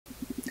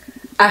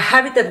A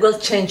habit that will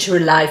change your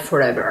life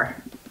forever.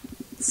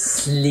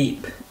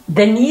 Sleep.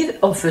 The need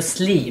of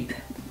sleep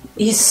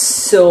is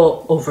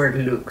so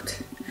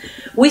overlooked.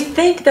 We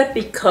think that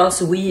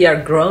because we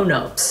are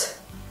grown-ups,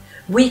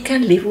 we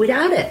can live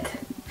without it.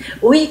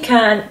 We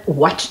can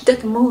watch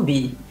that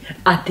movie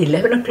at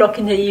 11 o'clock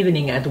in the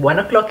evening, at 1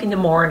 o'clock in the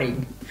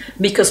morning,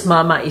 because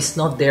mama is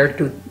not there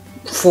to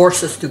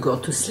force us to go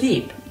to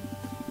sleep.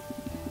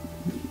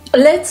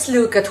 Let's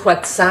look at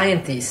what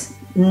scientists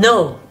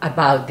know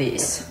about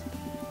this.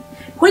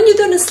 When you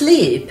don't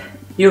sleep,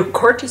 your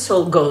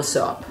cortisol goes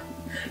up.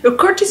 Your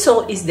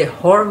cortisol is the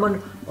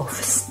hormone of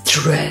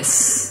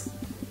stress.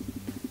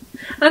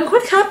 And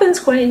what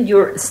happens when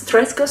your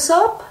stress goes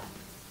up?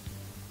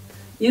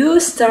 You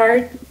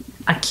start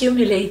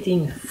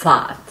accumulating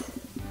fat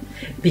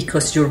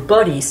because your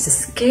body is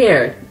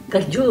scared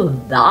that you'll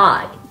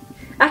die.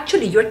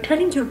 Actually, you're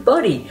telling your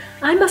body,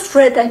 I'm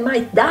afraid I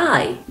might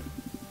die.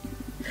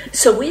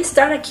 So we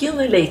start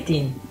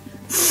accumulating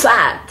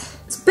fat,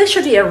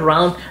 especially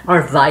around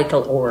our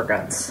vital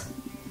organs.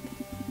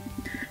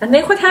 And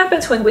then what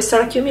happens when we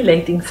start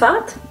accumulating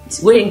fat?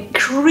 We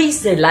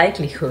increase the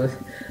likelihood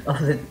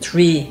of the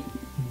three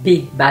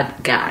big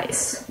bad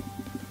guys.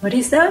 What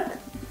is that?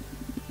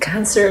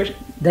 Cancer,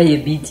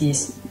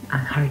 diabetes,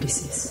 and heart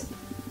disease.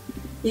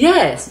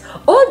 Yes,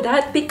 all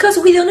that because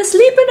we don't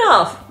sleep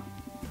enough.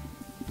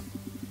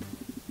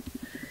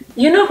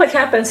 You know what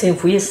happens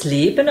if we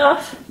sleep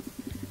enough?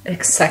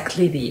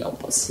 Exactly the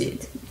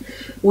opposite.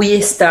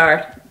 We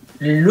start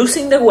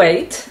losing the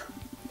weight,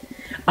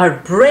 our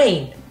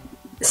brain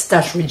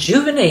starts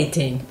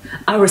rejuvenating,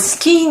 our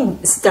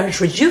skin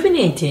starts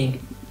rejuvenating.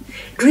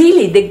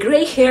 Really, the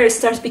gray hair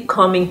starts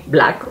becoming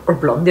black or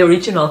blonde, the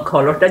original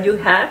color that you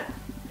had,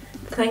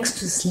 thanks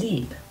to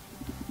sleep.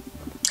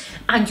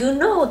 And you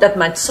know that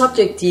my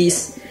subject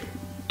is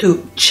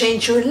to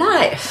change your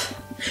life,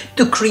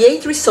 to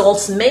create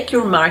results, make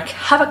your mark,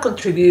 have a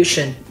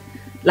contribution.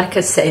 Like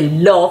I say,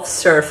 love,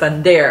 surf,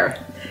 and dare.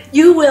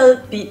 You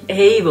will be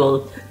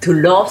able to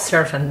love,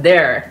 surf, and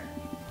dare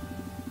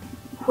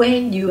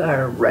when you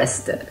are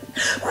rested,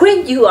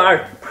 when you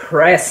are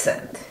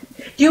present.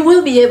 You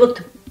will be able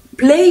to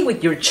play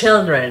with your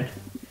children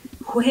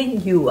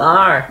when you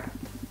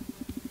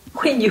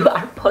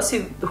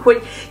possible,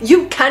 when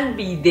you can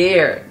be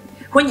there,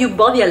 when your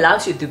body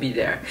allows you to be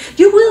there.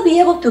 You will be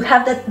able to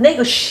have that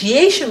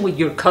negotiation with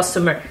your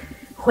customer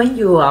when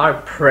you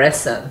are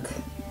present.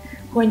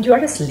 When you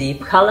are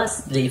asleep, half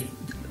asleep,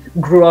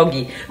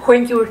 groggy,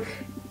 when your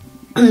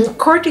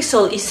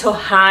cortisol is so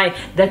high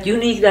that you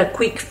need a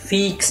quick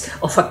fix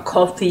of a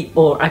coffee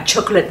or a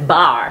chocolate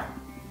bar,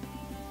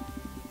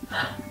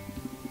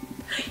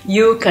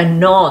 you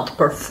cannot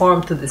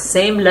perform to the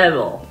same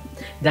level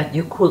that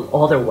you could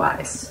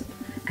otherwise.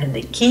 And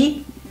the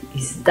key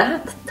is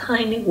that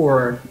tiny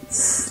word,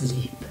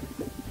 sleep.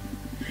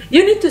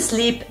 You need to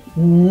sleep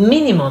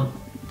minimum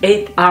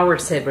 8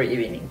 hours every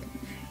evening.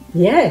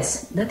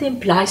 Yes, that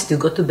implies to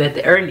go to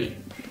bed early.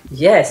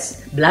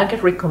 Yes, Blanca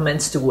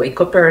recommends to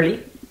wake up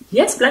early.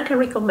 Yes, Blanca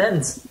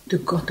recommends to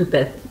go to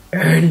bed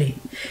early.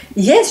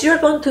 Yes, you're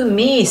going to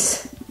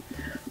miss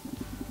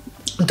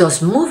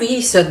those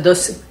movies and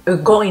those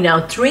going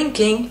out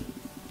drinking.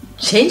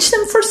 Change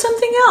them for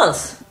something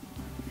else.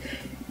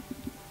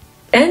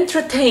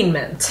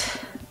 Entertainment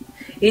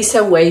is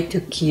a way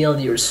to kill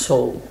your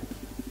soul.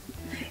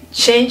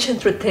 Change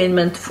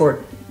entertainment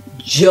for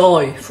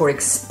joy, for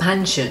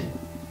expansion.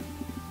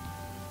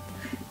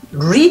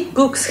 Read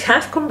books,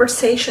 have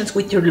conversations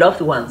with your loved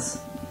ones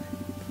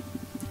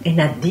in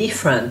a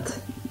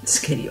different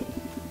schedule.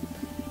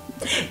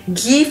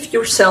 Give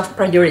yourself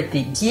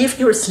priority, give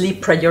your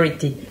sleep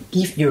priority,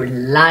 give your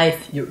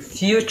life, your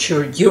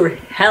future, your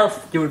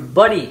health, your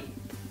body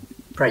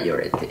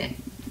priority.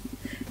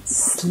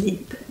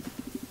 Sleep.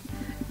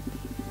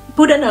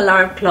 Put an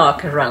alarm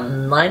clock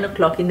around 9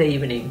 o'clock in the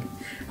evening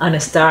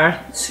and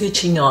start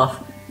switching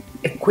off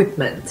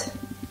equipment.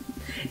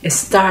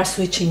 Start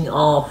switching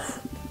off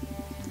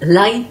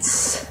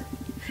lights.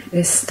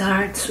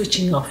 Start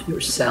switching off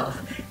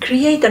yourself.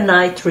 Create a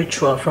night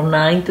ritual from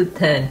 9 to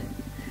 10.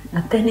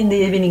 At 10 in the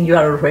evening, you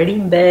are already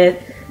in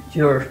bed,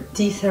 your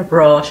teeth are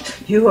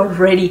brushed, you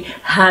already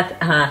had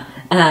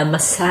a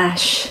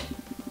massage.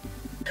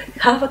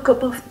 Have a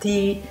cup of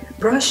tea,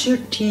 brush your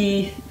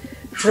teeth,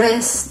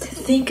 rest,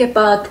 think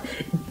about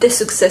the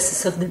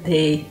successes of the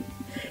day.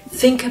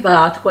 Think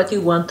about what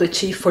you want to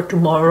achieve for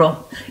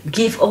tomorrow.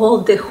 Give all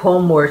the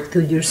homework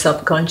to your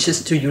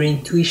subconscious, to your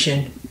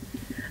intuition,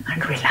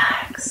 and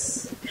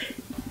relax.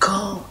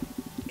 Go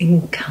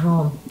and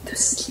calm to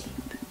sleep.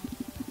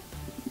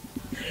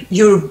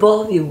 Your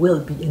body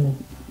will be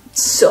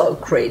so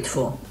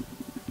grateful,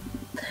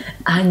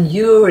 and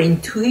your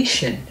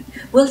intuition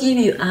will give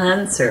you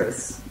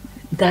answers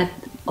that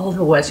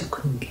otherwise you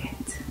couldn't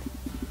get.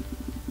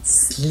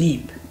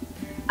 Sleep,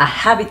 a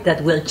habit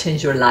that will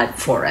change your life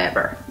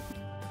forever.